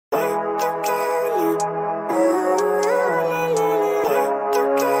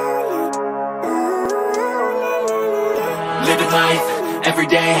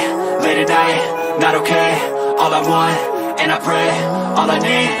every day, late at night, not okay. All I want, and I pray, all I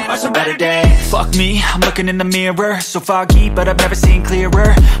need are some better days. Fuck me, I'm looking in the mirror, so foggy, but I've never seen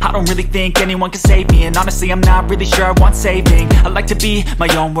clearer. I don't really think anyone can save me, and honestly I'm not really sure I want saving. I like to be my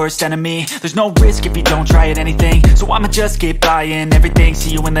own worst enemy. There's no risk if you don't try at anything, so I'ma just keep buying everything.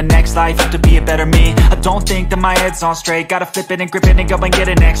 See you in the next life, have to be a better me. I don't think that my head's on straight, gotta flip it and grip it and go and get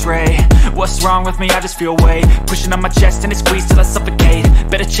an x-ray. What's wrong with me? I just feel weight pushing on my chest and it squeezes till I suffocate.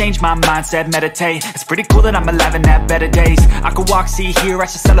 Better change my mindset, meditate. It's pretty cool that I'm alive and have better days. I could walk, see, hear, I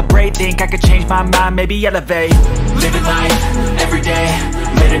should celebrate. Think I could change my mind, maybe elevate. Living life, every day,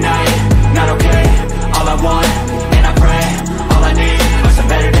 late at night, not okay. All I want, and I pray, all I need are some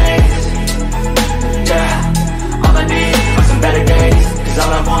better days. Yeah, all I need are some better days. Cause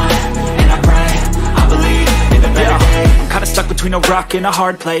all I want, and I pray, I believe in the better days. I'm kinda stuck between a rock and a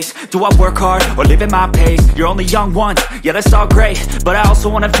hard place. Do I work hard or live at my pace? You're only young once, yeah that's all great, but I also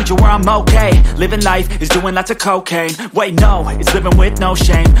want a future where I'm okay. Living life is doing lots of cocaine. Wait no, it's living with no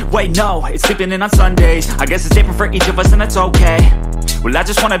shame. Wait no, it's sleeping in on Sundays. I guess it's different for each of us and that's okay. Well I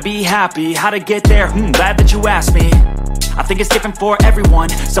just wanna be happy, how to get there? Glad that you asked me. I think it's different for everyone.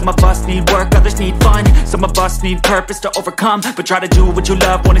 Some of us need work, others need fun. Some of us need purpose to overcome. But try to do what you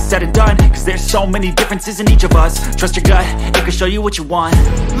love when it's said and done. Cause there's so many differences in each of us. Trust your gut, it can show you what you want.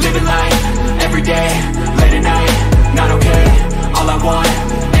 Living life, every day, late at night, not okay. All I want,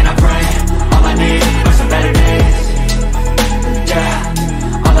 and I pray, all I need are some better days.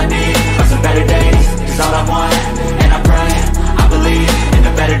 Yeah, all I need are some better days. Cause all I want, and I pray, I believe in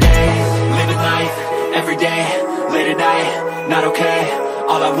the better days. Living life, every day, late at night, not okay.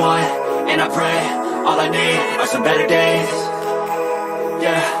 All I want, and I pray, all I need are some better days.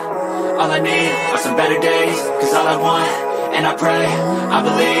 Yeah, all I need are some better days. Cause all I want, and I pray, I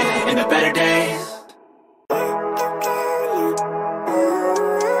believe in the better days.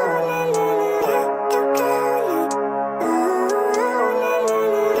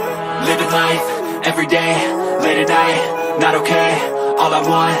 Living life, every day, late at night, not okay. All I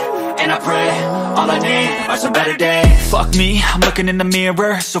want, and I pray, all I need are some better days. Fuck me, I'm looking in the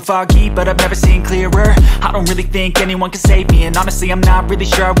mirror, so foggy, but I've never seen clearer. I don't really think anyone can save me, and honestly I'm not really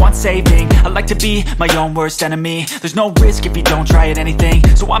sure I want saving. I like to be my own worst enemy. There's no risk if you don't try at anything,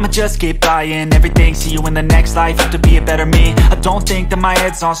 so I'ma just keep buying everything. See you in the next life, have to be a better me. I don't think that my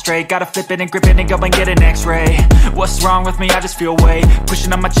head's on straight, gotta flip it and grip it and go and get an x-ray. What's wrong with me? I just feel weight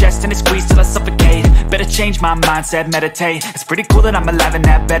pushing on my chest and it squeezes till I suffocate. Better change my mindset, meditate. It's pretty cool that I'm alive and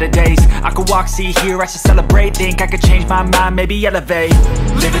have better days. I could walk, see, hear, I should celebrate. Think I could change my mind, maybe elevate.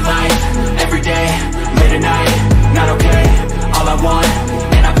 Living life, every day, late at night, not okay. All I want,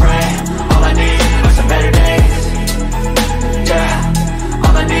 and I pray, all I need are some better days. Yeah,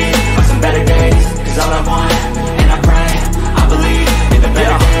 all I need are some better days. Cause all I want, and I pray, I believe in the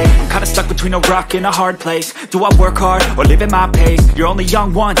better days. I'm kinda stuck between a rock and a hard place. Do I work hard or live at my pace? You're only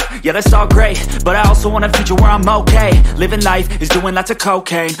young once, yeah that's all great, but I also want a future where I'm okay. Living life is doing lots of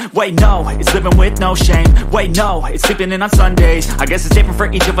cocaine. Wait no, it's living with no shame. Wait no, it's sleeping in on Sundays. I guess it's different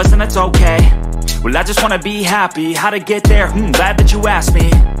for each of us and that's okay. Well I just wanna be happy, how to get there? Glad that you asked me.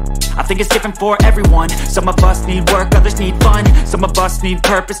 I think it's different for everyone. Some of us need work, others need fun. Some of us need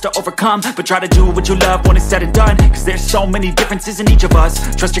purpose to overcome. But try to do what you love when it's said and done. Cause there's so many differences in each of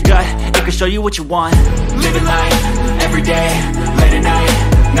us. Trust your gut, it can show you what you want. Living life, every day, late at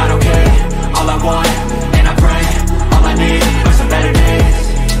night, not okay. All I want, and I pray, all I need are some better days.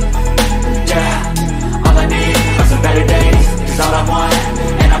 Yeah, all I need are some better days. Cause all I want,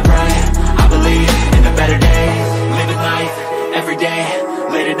 and I pray, I believe in the better days. Living life, every day,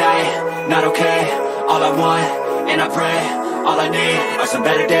 late at night, not okay. All I want, and I pray, all I need are some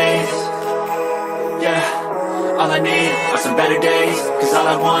better days. Yeah, all I need are some better days. Cause all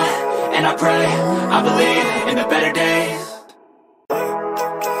I want, and I pray, I believe in the better days.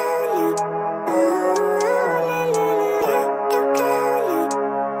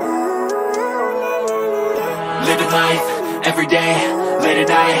 Living life, every day, late at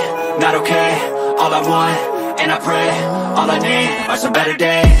night, not okay. All I want, and I pray, all I need are some better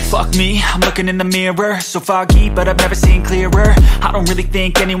days. Fuck me, I'm looking in the mirror, so foggy, but I've never seen clearer. I don't really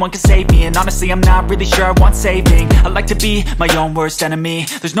think anyone can save me, and honestly I'm not really sure I want saving. I like to be my own worst enemy.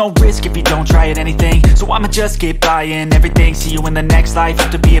 There's no risk if you don't try at anything, so I'ma just keep buying everything. See you in the next life,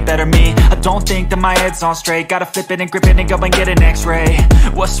 have to be a better me. I don't think that my head's on straight, gotta flip it and grip it and go and get an x-ray.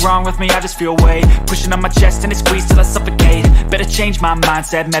 What's wrong with me? I just feel weight pushing on my chest and it squeezes till I suffocate. Better change my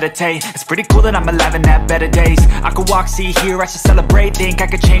mindset, meditate. It's pretty cool that I'm alive and have better days. I could walk, see, hear, I should celebrate. Think I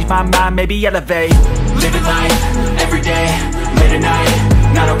could change my mind, maybe elevate. Living life, every day, late at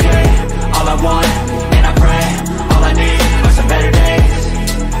night, not okay. All I want, and I pray, all I need are some better days.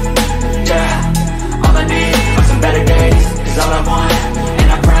 need are some better days. Cause all I want, and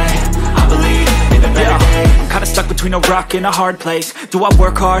I pray, I believe in the better days. I'm kinda stuck between a rock and a hard place. Do I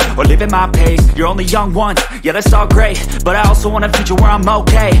work hard or live at my pace? You're only young once, yeah that's all great, but I also want a future where I'm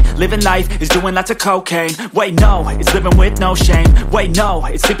okay. Living life is doing lots of cocaine. Wait no, it's living with no shame. Wait no,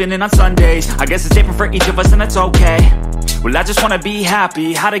 it's sleeping in on Sundays. I guess it's different for each of us and that's okay. Well I just wanna be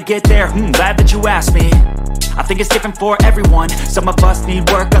happy, how to get there? Glad that you asked me. I think it's different for everyone. Some of us need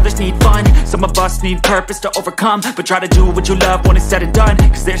work, others need fun. Some of us need purpose to overcome. But try to do what you love when it's said and done.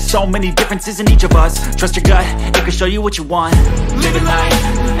 Cause there's so many differences in each of us. Trust your gut, it can show you what you want. Living life,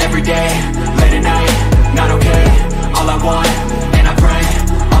 every day, late at night, not okay. All I want, and I pray,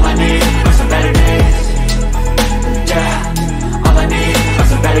 all I need are some better days. Yeah, all I need are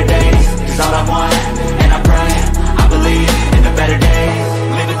some better days. Cause all I want, and I pray, I believe in the better days.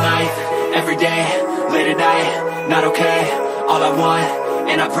 Living life, every day, late at night, not okay. All I want,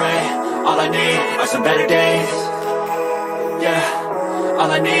 and I pray, all I need are some better days. Yeah,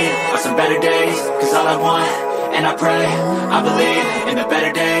 all I need are some better days. Cause all I want, and I pray, I believe in the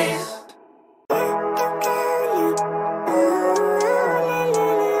better days.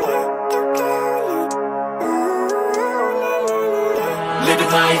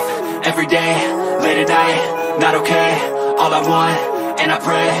 Living life, every day, late at night, not okay. All I want, and I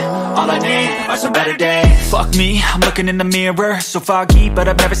pray, all I need are some better days. Fuck me, I'm looking in the mirror. So foggy, but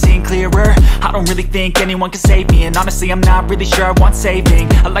I've never seen clearer. I don't really think anyone can save me. And honestly, I'm not really sure I want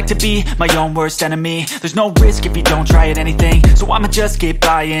saving. I like to be my own worst enemy. There's no risk if you don't try at anything. So I'ma just keep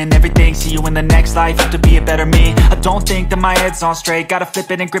buying everything. See you in the next life, have to be a better me. I don't think that my head's on straight. Gotta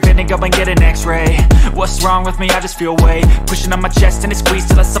flip it and grip it and go and get an x-ray. What's wrong with me? I just feel weight pushing on my chest and it squeezes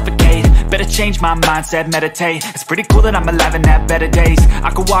till I suffocate. Better change my mindset, meditate. It's pretty cool that I'm alive and have better days. I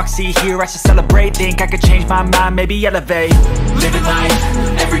could walk, see, hear, I should celebrate. Think I could change my mind, maybe elevate. Living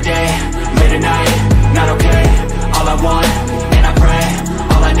life, every day, late at night, not okay. All I want, and I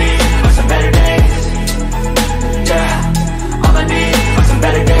pray, all I need are some better days. Yeah, all I need are some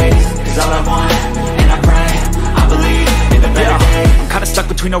better days. Cause all I want, and I pray, I believe in the better days. I'm kinda stuck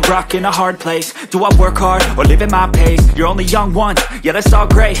between a rock and a hard place. Do I work hard or live at my pace? You're only young once, yeah that's all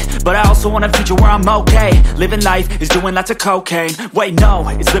great, but I also want a future where I'm okay. Living life is doing lots of cocaine. Wait no,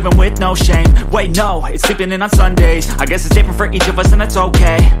 it's living with no shame. Wait no, it's sleeping in on Sundays. I guess it's different for each of us and that's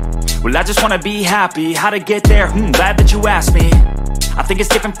okay. Well I just wanna be happy, how to get there? Glad that you asked me. I think it's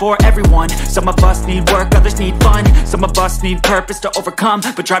different for everyone. Some of us need work, others need fun. Some of us need purpose to overcome.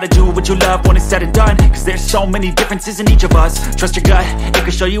 But try to do what you love when it's said and done. Cause there's so many differences in each of us. Trust your gut, it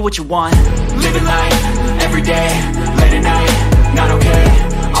can show you what you want. Living life, every day, late at night, not okay.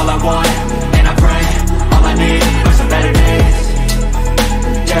 All I want, and I pray, all I need are some better days.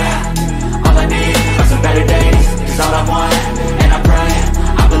 Yeah, all I need are some better days. Cause all I want, and I pray,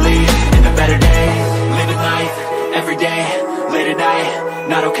 I believe in the better days. Living life, every day, late at night,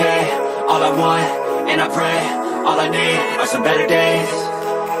 not okay. All I want, and I pray, all I need are some better days.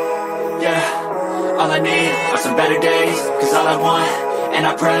 Yeah, all I need are some better days. Cause all I want, and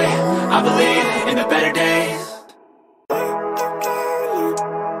I pray, I believe in the better days.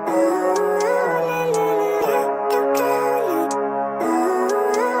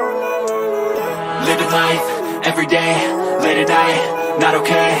 Living life, every day, late at night, not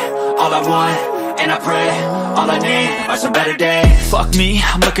okay. All I want, and I pray, all I need are some better days. Fuck me,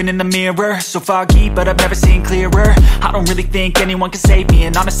 I'm looking in the mirror. So foggy, but I've never seen clearer. I don't really think anyone can save me.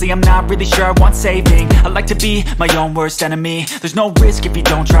 And honestly, I'm not really sure I want saving. I like to be my own worst enemy. There's no risk if you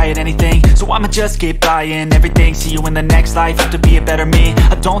don't try at anything. So I'ma just keep buying everything. See you in the next life, have to be a better me.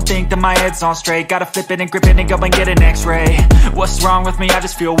 I don't think that my head's on straight. Gotta flip it and grip it and go and get an x-ray. What's wrong with me? I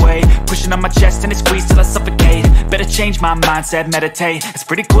just feel weight pushing on my chest and it squeezes till I suffocate. Better change my mindset, meditate. It's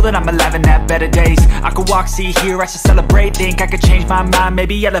pretty cool that I'm alive and have better days. I could walk, see, hear, I should celebrate. Think I could change my mind,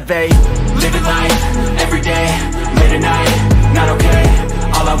 maybe elevate. Living life, every day, late at night, not okay.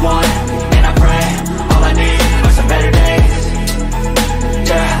 All I want, and I pray, all I need are some better days.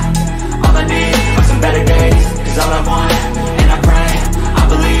 Yeah, all I need are some better days. Cause all I want, and I pray, I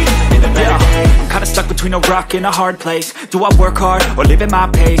believe in the better days. I'm kinda stuck between a rock and a hard place. Do I work hard or live at my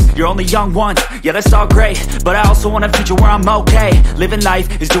pace? You're only young once, yeah that's all great, but I also want a future where I'm okay. Living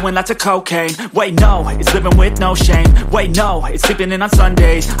life is doing lots of cocaine. Wait no, it's living with no shame. Wait no, it's sleeping in on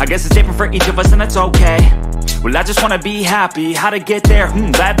Sundays. I guess it's different for each of us and that's okay. Well I just wanna be happy, how to get there?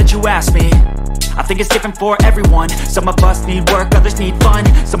 Glad that you asked me. I think it's different for everyone. Some of us need work, others need fun.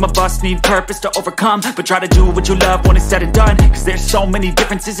 Some of us need purpose to overcome. But try to do what you love when it's said and done. Cause there's so many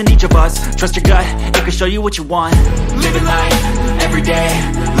differences in each of us. Trust your gut, it can show you what you want. Living life, every day,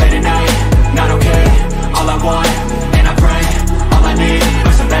 late at night, not okay. All I want, and I pray, all I need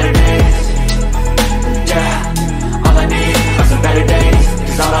are some better days. Yeah, all I need are some better days.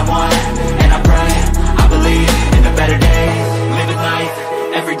 Cause all I want, and I pray, I believe in the better days. Living life,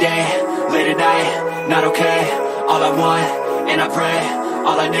 everyday, late at night, not okay. All I want, and I pray,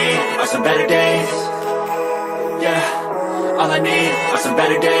 all I need are some better days. Yeah, all I need are some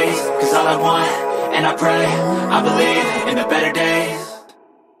better days. Cause all I want, and I pray, I believe in the better days.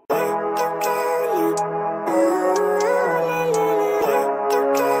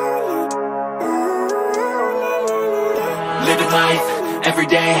 Living life,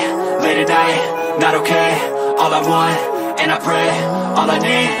 everyday, late at night, not okay. All I want, and I pray, all I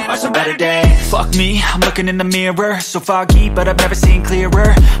need are some better days. Fuck me, I'm looking in the mirror, so foggy, but I've never seen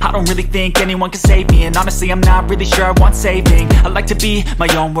clearer. I don't really think anyone can save me, and honestly I'm not really sure I want saving. I like to be my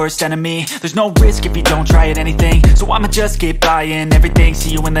own worst enemy. There's no risk if you don't try at anything, so I'ma just keep buying everything.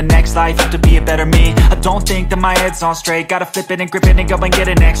 See you in the next life, have to be a better me. I don't think that my head's on straight, gotta flip it and grip it and go and get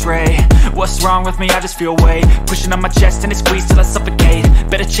an x-ray. What's wrong with me? I just feel weight pushing on my chest and it squeezes till I suffocate.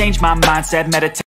 Better change my mindset, meditate.